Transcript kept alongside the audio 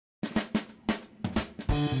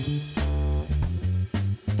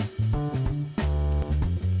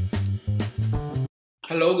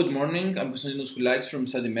Hello, good morning. I'm Konstantinos Koulakis from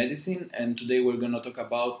Study Medicine, and today we're going to talk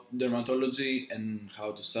about dermatology and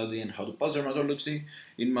how to study and how to pass dermatology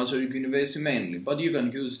in Masaryk University mainly. But you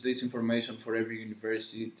can use this information for every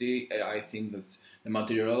university. I think that the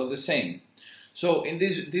material are the same. So in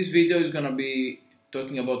this video is going to be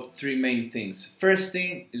talking about three main things. First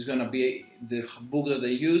thing is going to be the book that I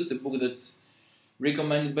use, the book that's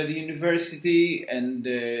recommended by the university and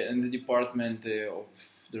the department of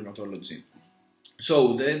dermatology.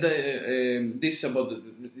 So this is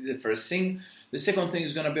the first thing. The second thing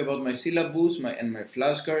is gonna be about my syllabus and my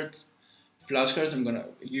flashcards.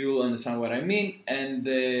 You'll understand what I mean. And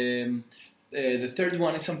the third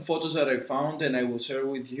one is some photos that I found and I will share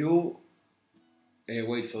with you.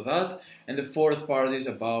 Wait for that. And the fourth part is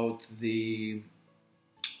about the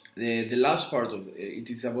last part of it.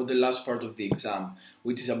 Is about the last part of the exam,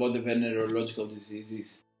 which is about the venereological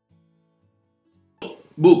diseases.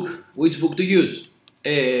 Book. Which book to use?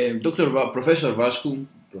 Professor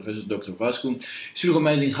Dr. Vascu is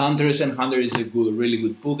recommending Hunters, and Hunter is a really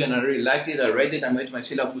good book, and I really liked it. I read it. I made my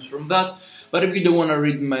syllabus from that. But if you don't want to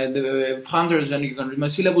read the Hunters, then you can read my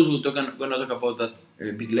syllabus. We're gonna talk about that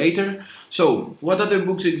a bit later. So, what other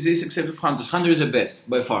books exist except of Hunters? Hunter is the best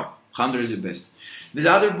by far. Hunter is the best. The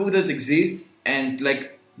other book that exists and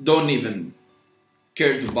don't even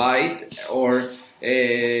care to buy it or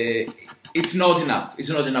it's not enough. It's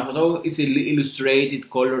not enough at all. It's illustrated,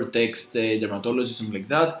 color text, dermatology, something like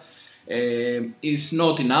that. It's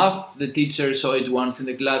not enough. The teacher saw it once in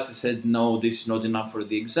the class and said, no, this is not enough for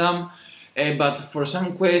the exam. But for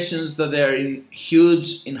some questions that are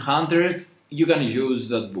huge in Hunters, you can use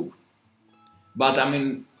that book. But I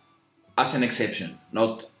mean, as an exception,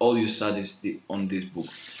 not all your studies on this book.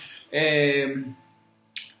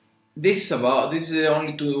 This is the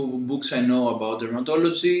only two books I know about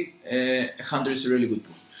dermatology. Hunter is a really good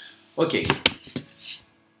book. Okay.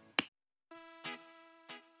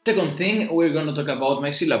 Second thing, we're going to talk about my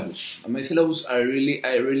syllabus. My syllabus, I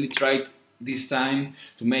really tried this time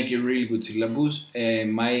to make a really good syllabus.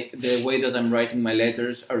 The way that I'm writing my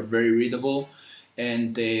letters are very readable,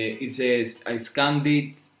 and it says I scanned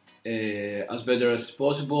it as better as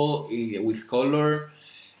possible with color.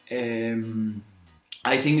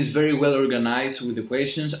 I think it's very well organized with the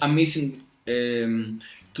questions. I'm missing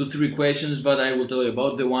 2-3 questions, but I will tell you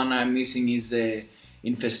about. The one I'm missing is the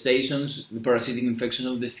infestations, the parasitic infections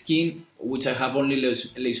of the skin, which I have only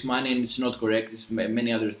leishmania and it's not correct. It's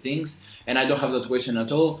many other things, and I don't have that question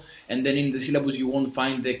at all. And then in the syllabus you won't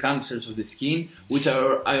find the cancers of the skin, which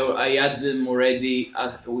I add them already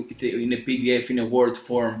in a PDF in a Word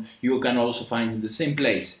form. You can also find in the same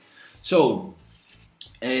place. So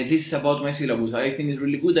this is about my syllabus. I think it's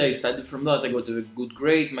really good. I studied from that. I got a good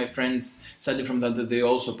grade. My friends studied from that. They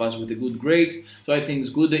also passed with a good grades. So I think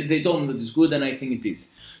it's good. They told me that it's good, and I think it is.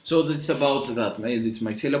 So that's about that. This is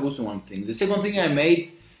my syllabus, one thing. The second thing I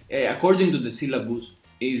made, according to the syllabus,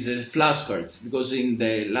 is flashcards. Because in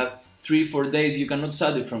the last 3-4 days, you cannot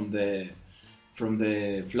study from the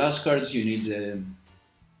flashcards. You need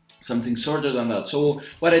something shorter than that. So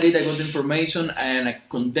what I did, I got information and I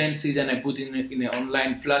condensed it and I put it in an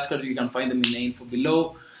online flashcard. You can find them in the info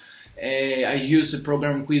below. I use the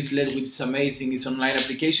program Quizlet, which is amazing. It's an online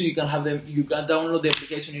application. You can download the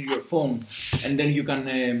application in your phone, and then you can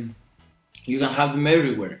have them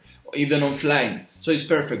everywhere, even offline. So it's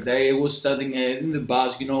perfect. I was studying in the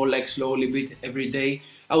bus, slowly bit every day.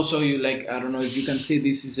 I'll show you, I don't know if you can see,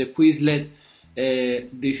 this is a Quizlet.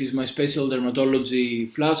 This is my special dermatology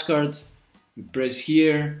flashcard. You press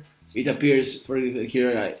here, it appears for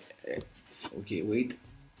here. Okay, wait.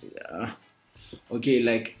 Okay,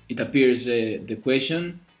 it appears the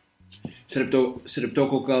question,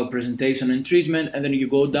 streptococcal presentation and treatment, and then you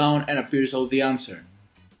go down and appears all the answer.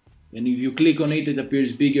 And if you click on it, it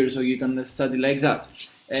appears bigger, so you can study like that.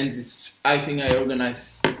 And I think I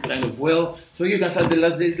organized kind of well, so you can start the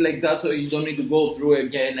last days like that, so you don't need to go through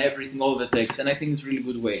again everything, all the text, and I think it's a really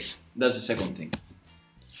good way. That's the second thing.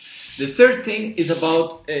 The third thing is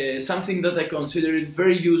about something that I consider it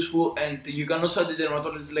very useful, and you cannot study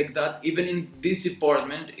dermatology like that. Even in this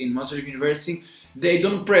department, in Masaryk University, they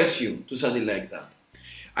don't press you to study like that.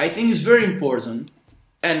 I think it's very important,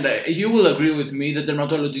 and you will agree with me that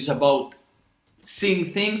dermatology is about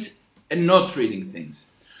seeing things and not reading things.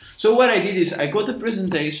 So what I did is I got a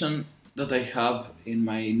presentation that I have in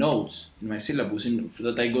my notes, in my syllabus,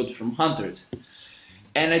 that I got from Hunters.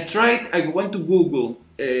 And I went to Google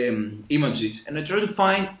images and I tried to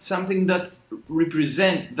find something that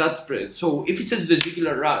represent that. So if it says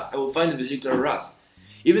vesicular rust, I will find the vesicular rust.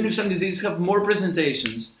 Even if some diseases have more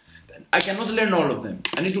presentations, I cannot learn all of them.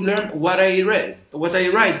 I need to learn what I read, what I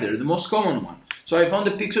write there, the most common one. So I found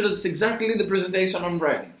a picture that's exactly the presentation I'm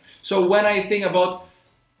writing. So when I think about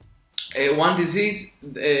one disease,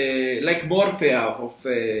 like morphea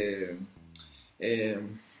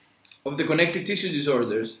of the connective tissue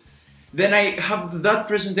disorders, then I have that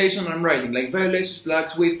presentation I'm writing, like violaceous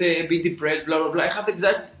plaques with a bit depressed, blah blah blah. I have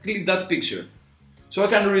exactly that picture. So I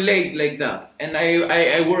can relate like that, and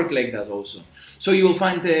I work like that also. So you will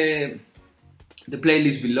find the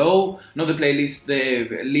playlist below, not the playlist, the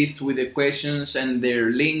list with the questions and their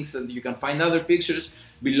links, and you can find other pictures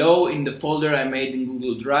below in the folder I made in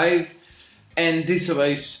Google Drive. And this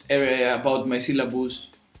is about my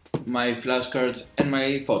syllabus, my flashcards and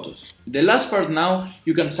my photos. The last part now,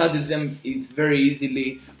 you can study them very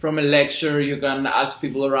easily from a lecture. You can ask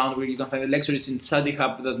people around where you can find the lecture. It's in Study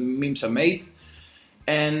Hub that memes are made.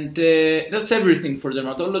 And that's everything for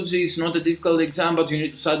dermatology. It's not a difficult exam, but you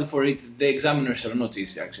need to study for it. The examiners are not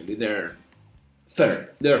easy, actually. They're fair.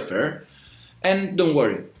 And don't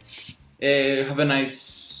worry. Have a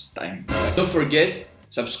nice time. Don't forget,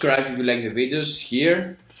 subscribe if you like the videos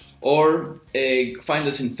here, or find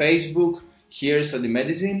us in Facebook, here Study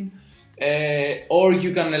Medicine, or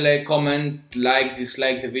you can comment,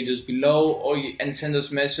 dislike the videos below, and send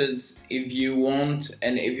us messages if you want,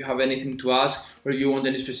 and if you have anything to ask, or if you want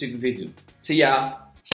any specific video. See ya!